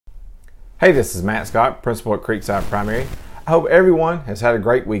Hey, this is Matt Scott, principal at Creekside Primary. I hope everyone has had a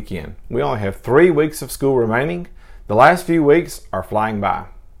great weekend. We only have 3 weeks of school remaining. The last few weeks are flying by.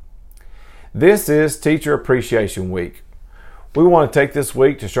 This is Teacher Appreciation Week. We want to take this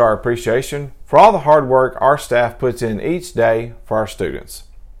week to show our appreciation for all the hard work our staff puts in each day for our students.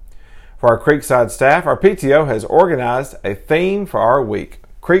 For our Creekside staff, our PTO has organized a theme for our week,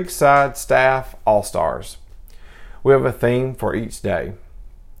 Creekside Staff All-Stars. We have a theme for each day.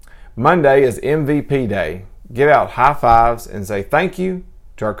 Monday is MVP Day. Give out high fives and say thank you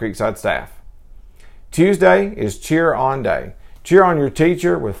to our Creekside staff. Tuesday is Cheer On Day. Cheer on your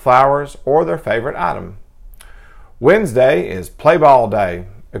teacher with flowers or their favorite item. Wednesday is Play Ball Day.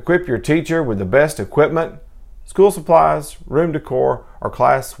 Equip your teacher with the best equipment, school supplies, room decor, or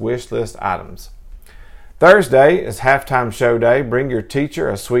class wish list items. Thursday is Halftime Show Day. Bring your teacher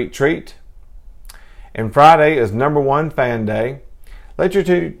a sweet treat. And Friday is Number One Fan Day. Let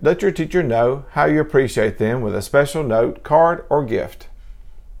your teacher know how you appreciate them with a special note, card, or gift.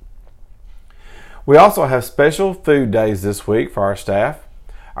 We also have special food days this week for our staff.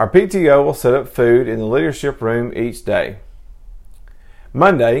 Our PTO will set up food in the leadership room each day.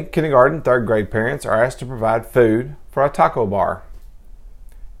 Monday, kindergarten and 3rd grade parents are asked to provide food for a taco bar.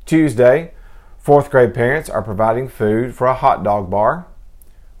 Tuesday, 4th grade parents are providing food for a hot dog bar.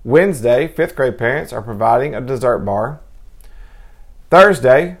 Wednesday, 5th grade parents are providing a dessert bar.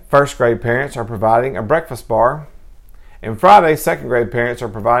 Thursday, 1st grade parents are providing a breakfast bar. And Friday, 2nd grade parents are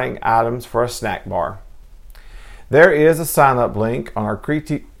providing items for a snack bar. There is a sign-up link on our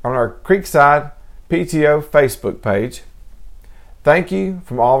Creekside PTO Facebook page. Thank you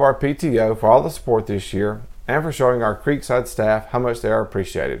from all of our PTO for all the support this year and for showing our Creekside staff how much they are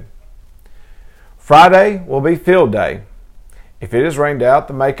appreciated. Friday will be Field Day. If it is rained out,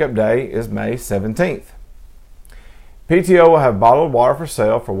 the makeup day is May 17th. PTO will have bottled water for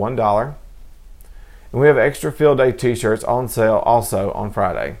sale for $1. And we have extra Field Day t-shirts on sale also on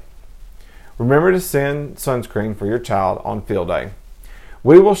Friday. Remember to send sunscreen for your child on Field Day.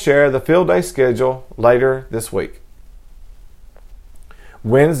 We will share the Field Day schedule later this week.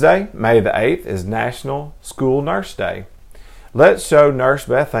 Wednesday, May the 8th, is National School Nurse Day. Let's show Nurse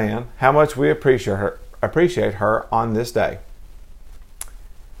Beth Ann how much we appreciate her on this day.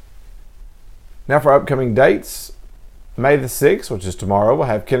 Now for upcoming dates. May the 6th, which is tomorrow, we'll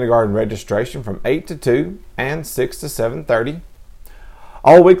have kindergarten registration from 8 to 2 and 6 to 7:30.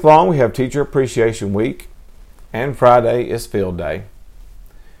 All week long, we have Teacher Appreciation Week, and Friday is Field Day.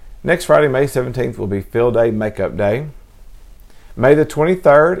 Next Friday, May 17th, will be Field Day Makeup Day. May the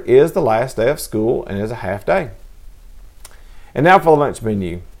 23rd is the last day of school and is a half day. And now for the lunch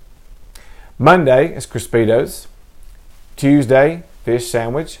menu. Monday is Crispitos. Tuesday, fish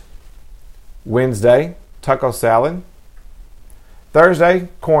sandwich. Wednesday, taco salad. Thursday,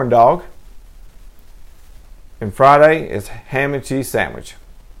 corn dog. And Friday is ham and cheese sandwich.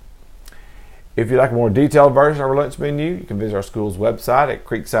 If you'd like a more detailed version of our lunch menu, you can visit our school's website at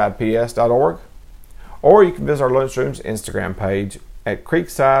creeksideps.org, or you can visit our lunchroom's Instagram page at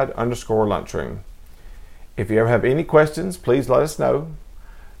creekside_lunchroom. If you ever have any questions, please let us know.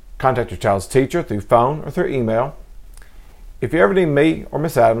 Contact your child's teacher through phone or through email. If you ever need me or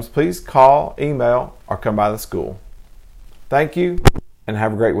Miss Adams, please call, email, or come by the school. Thank you, and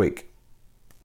have a great week.